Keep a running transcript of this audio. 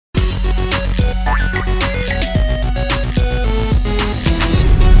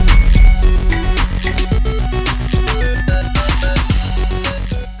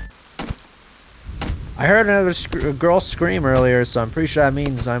I heard another girl scream earlier, so I'm pretty sure that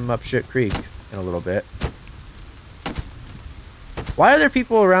means I'm up shit creek in a little bit. Why are there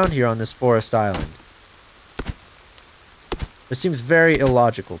people around here on this forest island? This seems very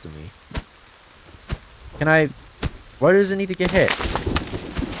illogical to me. Can I... Why does it need to get hit?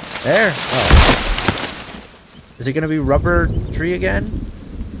 There? Oh. Is it gonna be rubber tree again?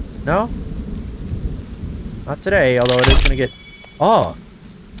 No? Not today, although it is gonna get... Oh!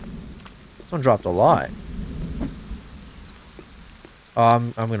 This one dropped a lot. Oh,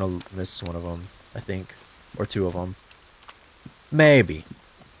 I'm gonna miss one of them, I think. Or two of them. Maybe.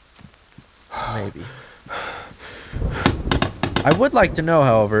 Maybe. I would like to know,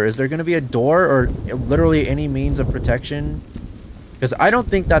 however, is there going to be a door or literally any means of protection? Because I don't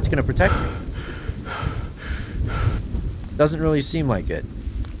think that's going to protect me. Doesn't really seem like it.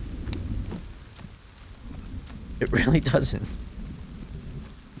 It really doesn't.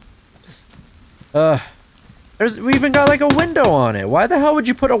 We even got like a window on it. Why the hell would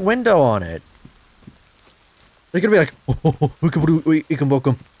you put a window on it? They're gonna be like, oh, we can book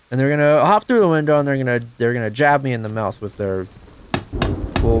them, and they're gonna hop through the window, and they're gonna jab me in the mouth with their.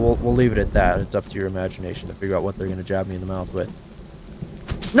 We'll leave it at that. It's up to your imagination to figure out what they're gonna jab me in the mouth with.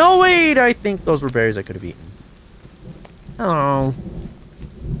 No, wait! I think those were berries I could have eaten. Oh.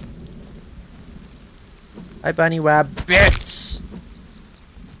 Hi, bunny rabbits.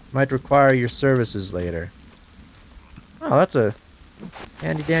 Might require your services later. Oh, that's a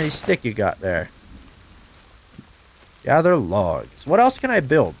handy dandy stick you got there. Gather logs. What else can I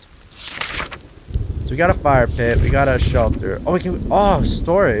build? So we got a fire pit. We got a shelter. Oh, we can... Oh,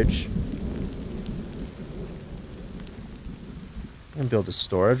 storage. We can build a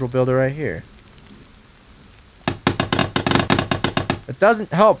storage. We'll build it right here. It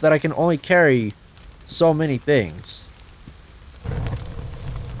doesn't help that I can only carry so many things.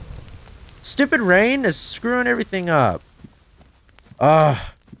 Stupid rain is screwing everything up. Ugh.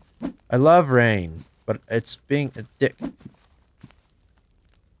 I love rain. But it's being a dick.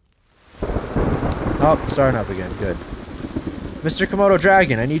 Oh, it's starting up again. Good. Mr. Komodo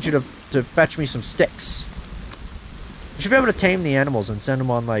Dragon, I need you to fetch me some sticks. You should be able to tame the animals and send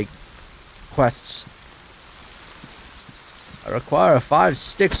them on, like, quests. I require 5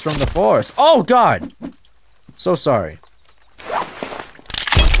 sticks from the forest. Oh, God! So sorry.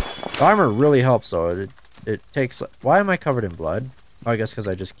 The armor really helps, though. It takes... Why am I covered in blood? Oh, I guess because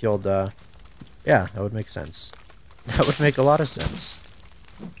I just killed, Yeah, that would make sense. That would make a lot of sense.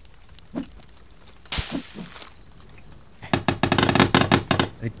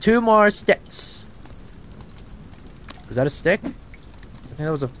 I need 2 more sticks. Is that a stick? I think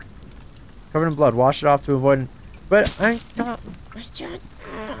that was a... Covered in blood. Wash it off to avoid... But I don't...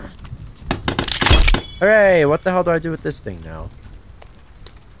 Hooray! What the hell do I do with this thing now?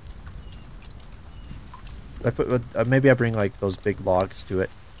 I put... maybe I bring, like, those big logs to it.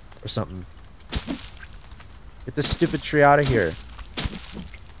 Or something. Get this stupid tree out of here.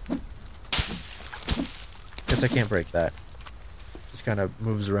 Guess I can't break that. Just kind of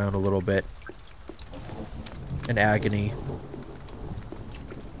moves around a little bit. In agony.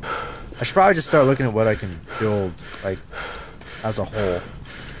 I should probably just start looking at what I can build, like, as a whole.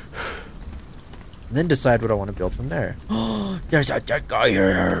 And then decide what I want to build from there. There's a dead guy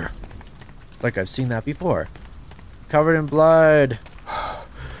here! Like I've seen that before. Covered in blood.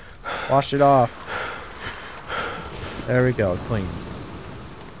 Wash it off. There we go, clean.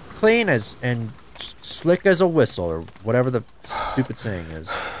 Clean as and slick as a whistle, or whatever the stupid saying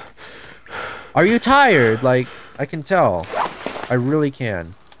is. Are you tired? Like, I can tell. I really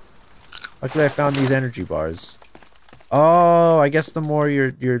can. Luckily I found these energy bars. Oh, I guess the more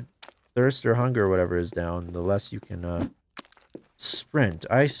your thirst or hunger or whatever is down, the less you can sprint.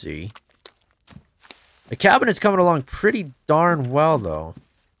 I see. The cabin is coming along pretty darn well, though.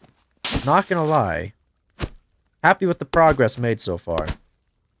 Not gonna lie. Happy with the progress made so far.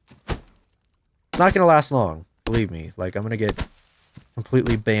 It's not gonna last long, believe me. Like, I'm gonna get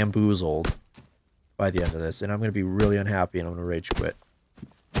completely bamboozled by the end of this, and I'm gonna be really unhappy, and I'm gonna rage quit.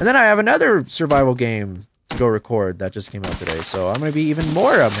 And then I have another survival game to go record that just came out today, so I'm gonna be even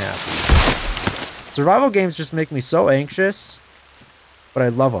more unhappy. Survival games just make me so anxious, but I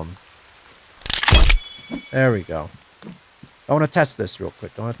love them. There we go. I want to test this real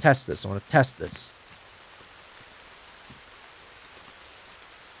quick. I want to test this. I want to test this.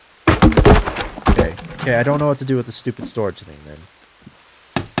 Okay. Okay, I don't know what to do with the stupid storage thing then.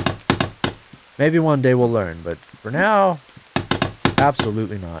 Maybe one day we'll learn, but for now,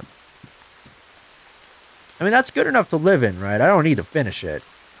 absolutely not. I mean, that's good enough to live in, right? I don't need to finish it.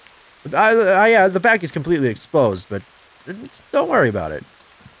 Yeah, the back is completely exposed, but don't worry about it.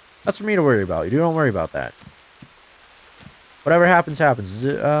 That's for me to worry about. You don't worry about that. Whatever happens, happens. Is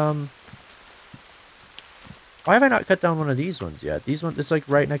it, why have I not cut down one of these ones yet? These ones, it's like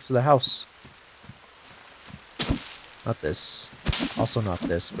right next to the house. Not this. Also not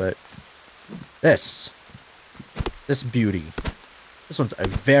this, but this. This beauty. This one's a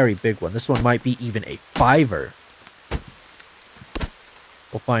very big one. This one might be even a 5er.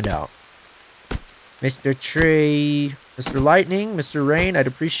 We'll find out. Mr. Tree, Mr. Lightning, Mr. Rain, I'd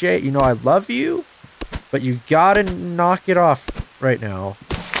appreciate. You know I love you, but you gotta knock it off right now.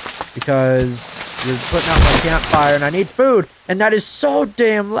 Because you're putting out my campfire and I need food. And that is so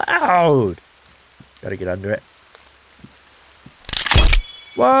damn loud. Gotta get under it.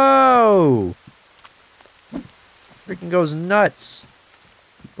 Whoa! Freaking goes nuts.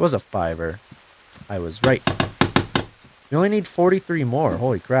 It was a 5er. I was right. We only need 43 more.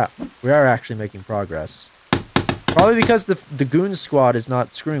 Holy crap. We are actually making progress. Probably because the goon squad is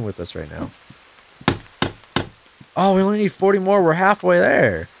not screwing with us right now. Oh, we only need 40 more. We're halfway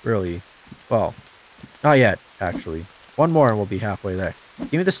there. Really. Well, not yet, actually. One more and we'll be halfway there.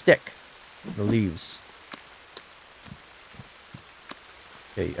 Give me the stick. The leaves.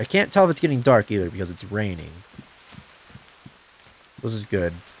 Okay, I can't tell if it's getting dark either because it's raining. This is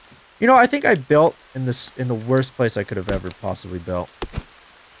good. You know, I think I built in the worst place I could have ever possibly built.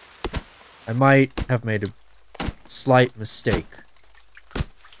 I might have made a slight mistake.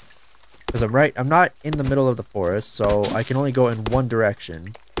 Because I'm not in the middle of the forest, so I can only go in one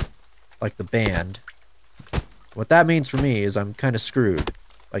direction. Like the band. What that means for me is I'm kind of screwed.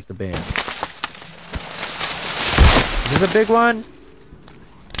 Like the band. Is this a big one?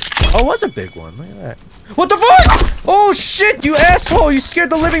 Oh, it was a big one. Look at that. What the fuck? Oh shit, you asshole! You scared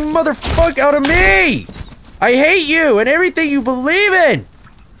the living motherfucker out of me! I hate you and everything you believe in!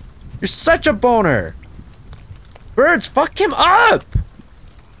 You're such a boner! Birds, fuck him up!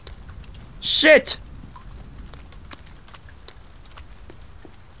 Shit!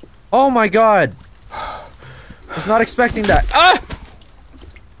 Oh my god! I was not expecting that. Ah!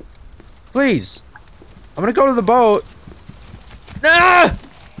 Please. I'm gonna go to the boat. Ah!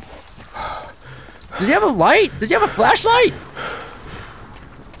 Does he have a light? Does he have a flashlight?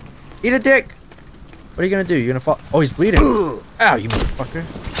 Eat a dick. What are you gonna do? You're gonna fall. Oh, he's bleeding. Ow, you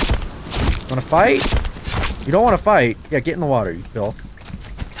motherfucker. Wanna fight? You don't wanna fight. Yeah, get in the water, you filth.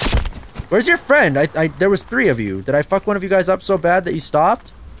 Where's your friend? There was 3 of you. Did I fuck one of you guys up so bad that you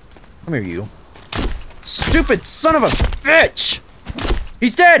stopped? Come here, you. Stupid son of a bitch!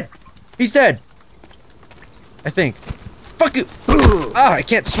 He's dead! He's dead. I think. Fuck you! Ah, I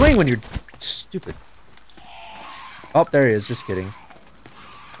can't swing when you're stupid. Oh, there he is. Just kidding.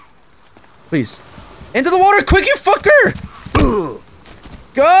 Please. Into the water! Quick, you fucker!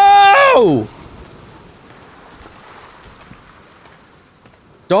 Go!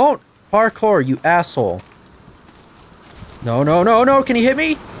 Don't parkour, you asshole. No, no, no, no. Can he hit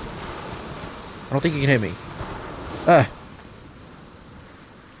me? I don't think he can hit me.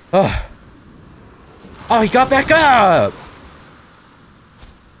 Oh, he got back up!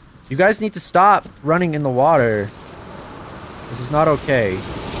 You guys need to stop running in the water. This is not okay.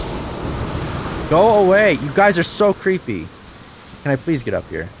 Go away. You guys are so creepy. Can I please get up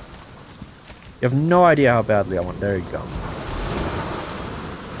here? You have no idea how badly I want. There you go.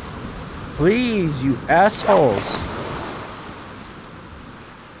 Please, you assholes.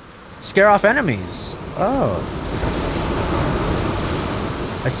 Scare off enemies. Oh.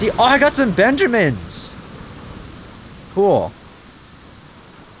 I see. Oh, I got some Benjamins. Cool.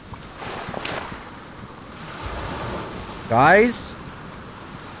 Guys,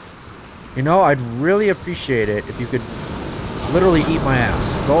 you know, I'd really appreciate it if you could literally eat my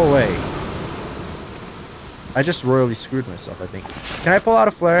ass. Go away. I just royally screwed myself, I think. Can I pull out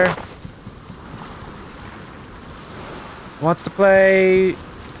a flare? Wants to play?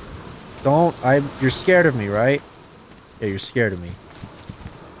 Don't. You're scared of me, right? Yeah, you're scared of me.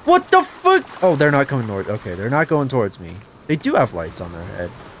 What the fuck? Oh, they're not coming north. Okay, they're not going towards me. They do have lights on their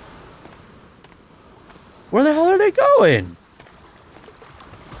head. Where the hell are they going?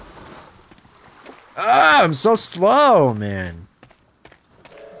 Ah, I'm so slow, man.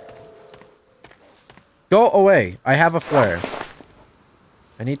 Go away. I have a flare.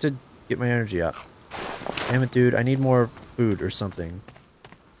 I need to get my energy up. Damn it, dude. I need more food or something.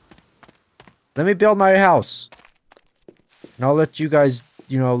 Let me build my house. And I'll let you guys,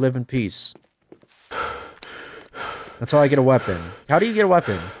 you know, live in peace. Until I get a weapon. How do you get a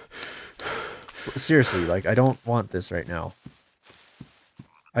weapon? Seriously, like, I don't want this right now.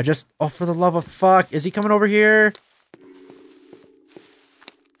 I just... Oh, for the love of fuck. Is he coming over here?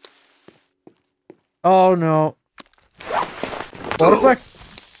 Oh, no. Butterfly.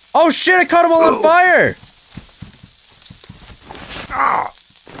 Oh shit, I caught them all on fire!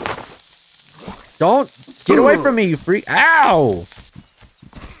 Don't get away from me, you freak. Ow!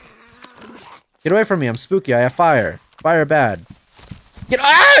 Get away from me, I'm spooky, I have fire. Fire bad.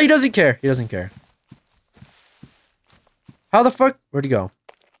 He doesn't care. He doesn't care. How the fuck? Where'd he go?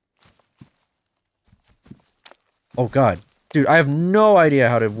 Oh god. Dude, I have no idea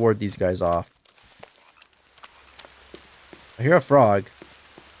how to ward these guys off. I hear a frog.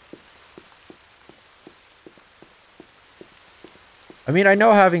 I mean, I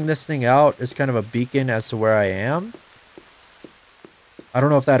know having this thing out is kind of a beacon as to where I am. I don't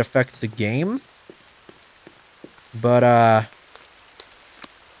know if that affects the game. But,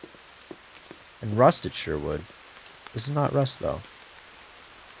 and Rust it sure would. This is not Rust, though.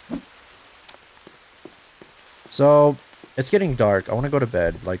 So, it's getting dark. I want to go to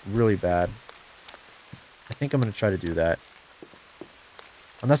bed, like, really bad. I think I'm going to try to do that.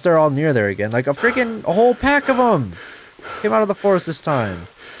 Unless they're all near there again. Like, a whole pack of them! Came out of the forest this time.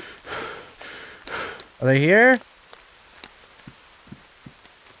 Are they here?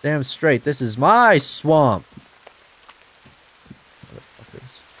 Damn straight, this is my swamp!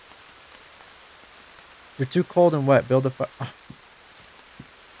 Motherfuckers. You're too cold and wet. Build a fire.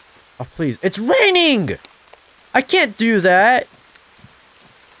 Oh, please. It's raining! I can't do that!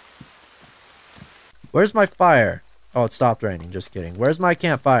 Where's my fire? Oh, it stopped raining. Just kidding. Where's my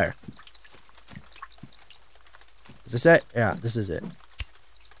campfire? Is this it? Yeah, this is it.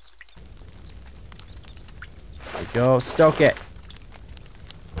 There we go. Stoke it.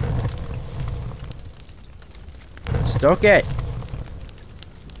 Stoke it.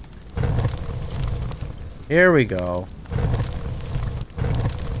 Here we go.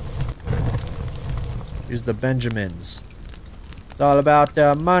 Use the Benjamins. It's all about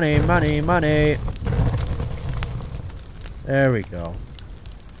money, money, money. There we go.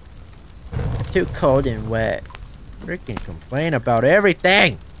 Too cold and wet. Freaking complain about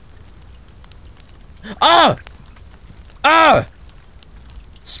everything. Oh! Oh!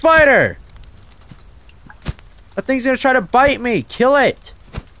 Spider! That thing's gonna try to bite me. Kill it.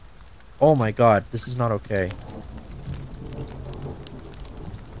 Oh my god, this is not okay.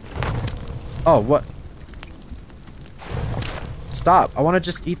 Oh, what? Stop. I want to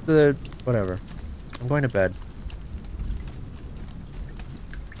just eat the... whatever. I'm going to bed.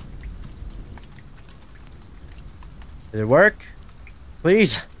 Did it work?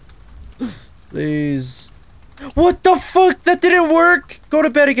 Please? Please. What the fuck? That didn't work! Go to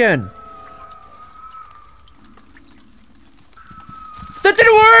bed again. That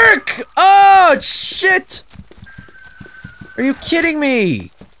didn't work! Oh, shit! Are you kidding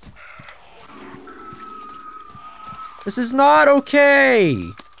me? This is not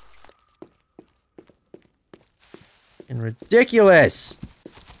okay! And ridiculous!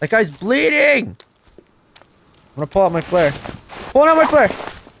 That guy's bleeding! I'm gonna pull out my flare. Pulling out my flare!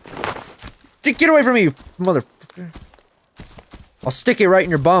 Get away from me, you motherfucker! I'll stick it right in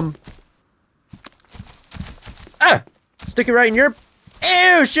your bum. Ah! Stick it right in your...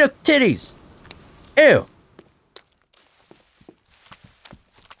 Ew! She has titties! Ew!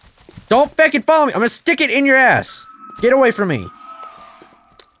 Don't fucking follow me! I'm gonna stick it in your ass! Get away from me!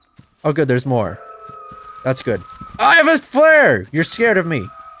 Oh good, there's more. That's good. I have a flare! You're scared of me.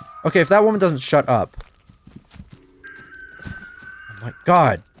 Okay, if that woman doesn't shut up. Oh my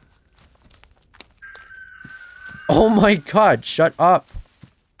god. Oh my god, shut up.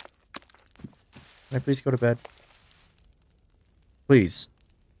 Can I please go to bed? Please.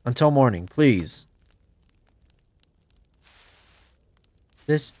 Until morning, please.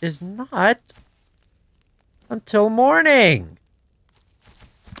 This is not until morning.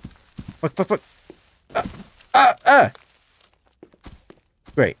 Fuck, fuck, fuck.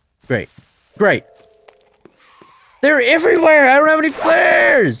 Great, great, great. They're everywhere. I don't have any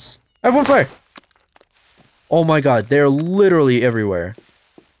flares. I have one flare. Oh my god, they're literally everywhere.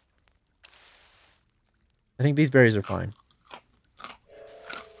 I think these berries are fine.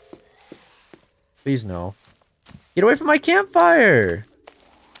 Please no. Get away from my campfire.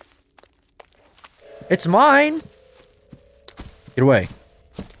 It's mine. Get away.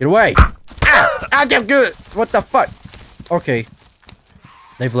 Get away. Ah! Ah, damn good. What the fuck? Okay.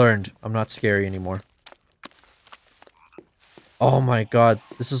 They've learned. I'm not scary anymore. Oh my god.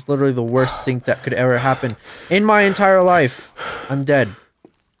 This is literally the worst thing that could ever happen in my entire life. I'm dead.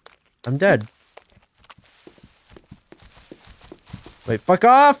 I'm dead. Wait, fuck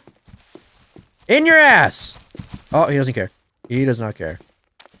off! In your ass! Oh, he doesn't care. He does not care.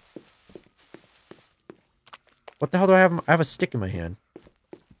 What the hell do I have? I have a stick in my hand.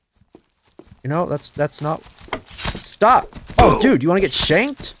 You know, that's not... Stop! Oh, dude, you want to get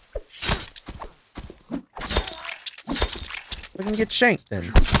shanked? Fucking get shanked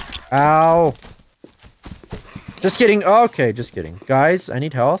then. Ow. Just kidding. Okay, just kidding. Guys, I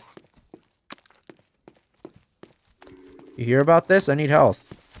need health. You hear about this? I need health.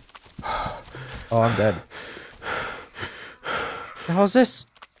 Oh, I'm dead. What the hell is this?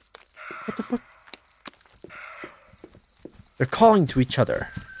 What the fuck? They're calling to each other.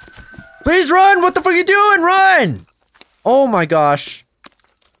 Please run! What the fuck are you doing? Run! Oh my gosh.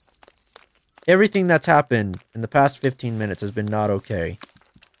 Everything that's happened in the past 15 minutes has been not okay.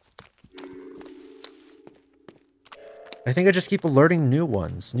 I think I just keep alerting new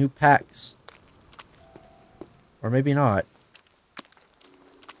ones, new packs. Or maybe not.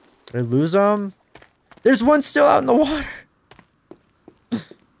 Did I lose them? There's one still out in the water!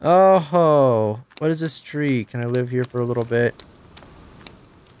 Oh, what is this tree? Can I live here for a little bit?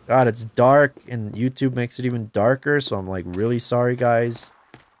 God, it's dark, and YouTube makes it even darker, so I'm like really sorry, guys.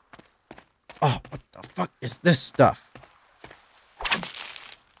 Oh, what the fuck is this stuff?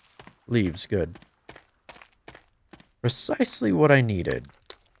 Leaves, good. Precisely what I needed.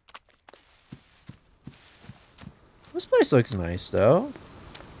 This place looks nice, though.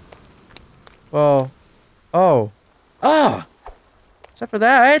 Well, oh. Ah! Except for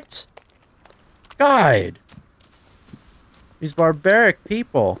that. God! These barbaric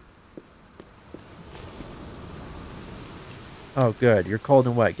people. Oh, good. You're cold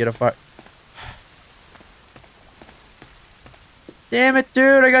and wet. Get a fire. Damn it,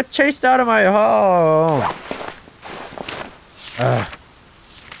 dude. I got chased out of my home.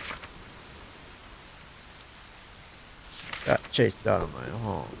 Got chased out of my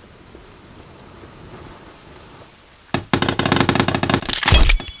home.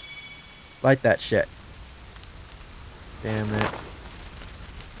 Light that shit. Damn it.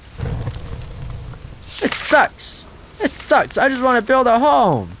 This sucks. This sucks. I just want to build a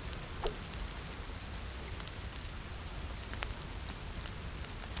home.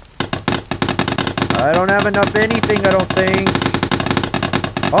 I don't have enough anything, I don't think.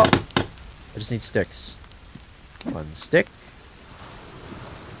 Oh. I just need sticks. One stick.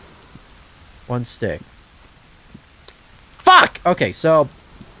 One stick. Fuck! Okay, so...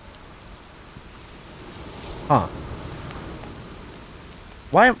 Huh.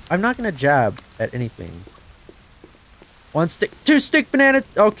 Why? I'm not gonna jab at anything. One stick, two stick banana.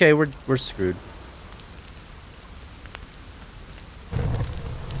 Okay, we're screwed.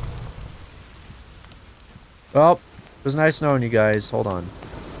 Well, it was nice knowing you guys. Hold on,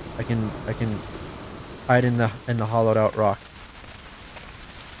 I can hide in the hollowed out rock.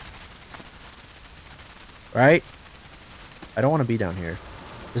 Right? I don't want to be down here.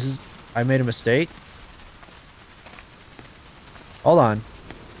 This is. I made a mistake. Hold on.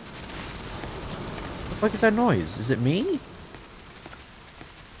 What the fuck is that noise? Is it me?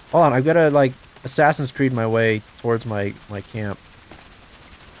 Hold on, I've gotta, like, Assassin's Creed my way towards my camp.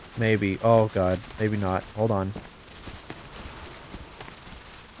 Maybe. Oh, God. Maybe not. Hold on.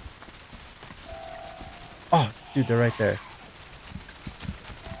 Oh, dude, they're right there.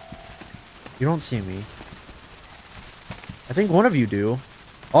 You don't see me. I think one of you do.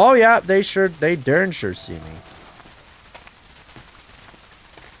 Oh, yeah, they darn sure see me.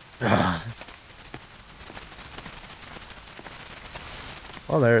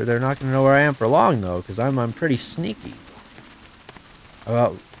 Well, they're not gonna know where I am for long though, because I'm pretty sneaky. How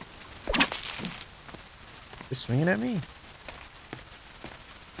about just swinging at me?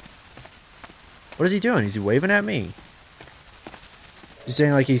 What is he doing? Is he waving at me? He's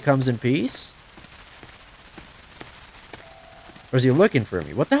saying like he comes in peace? Or is he looking for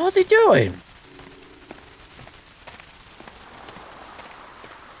me? What the hell is he doing?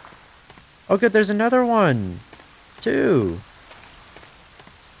 Oh good, there's another one. Two.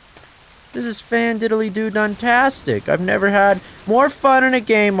 This is fan-diddly-doo-duntastic. I've never had more fun in a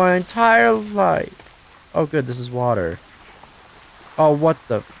game my entire life. Oh good, this is water. Oh, what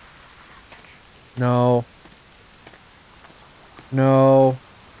the... No. No.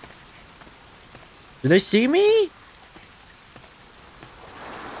 Do they see me?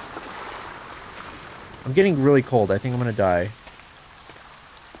 I'm getting really cold. I think I'm gonna die.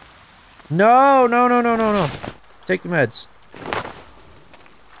 No, no, no, no, no, no. Take the meds.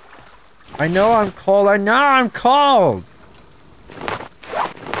 I know I'm cold. I know I'm cold.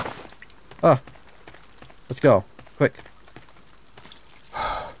 Oh. Let's go. Quick.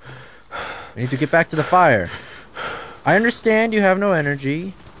 We need to get back to the fire. I understand you have no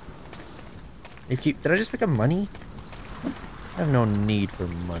energy. You keep... Did I just pick up money? I have no need for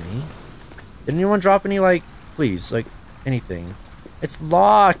money. Did anyone drop any, like... Please, like, anything. It's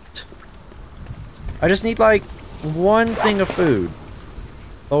locked. I just need, like, one thing of food.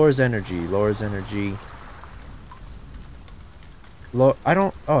 Lowers energy, lowers energy. I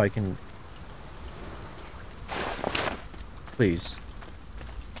don't... Oh, I can... Please.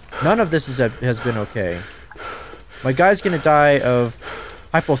 None of this has been okay. My guy's gonna die of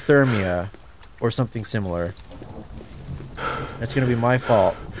hypothermia or something similar. That's gonna be my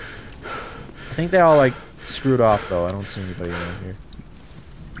fault. I think they all, like, screwed off, though. I don't see anybody around here.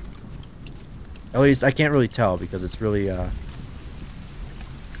 At least, I can't really tell because it's really,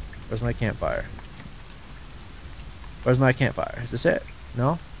 Where's my campfire? Where's my campfire? Is this it?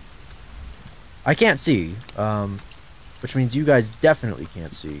 No? I can't see, which means you guys definitely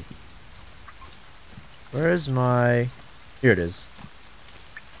can't see. Where is my... Here it is.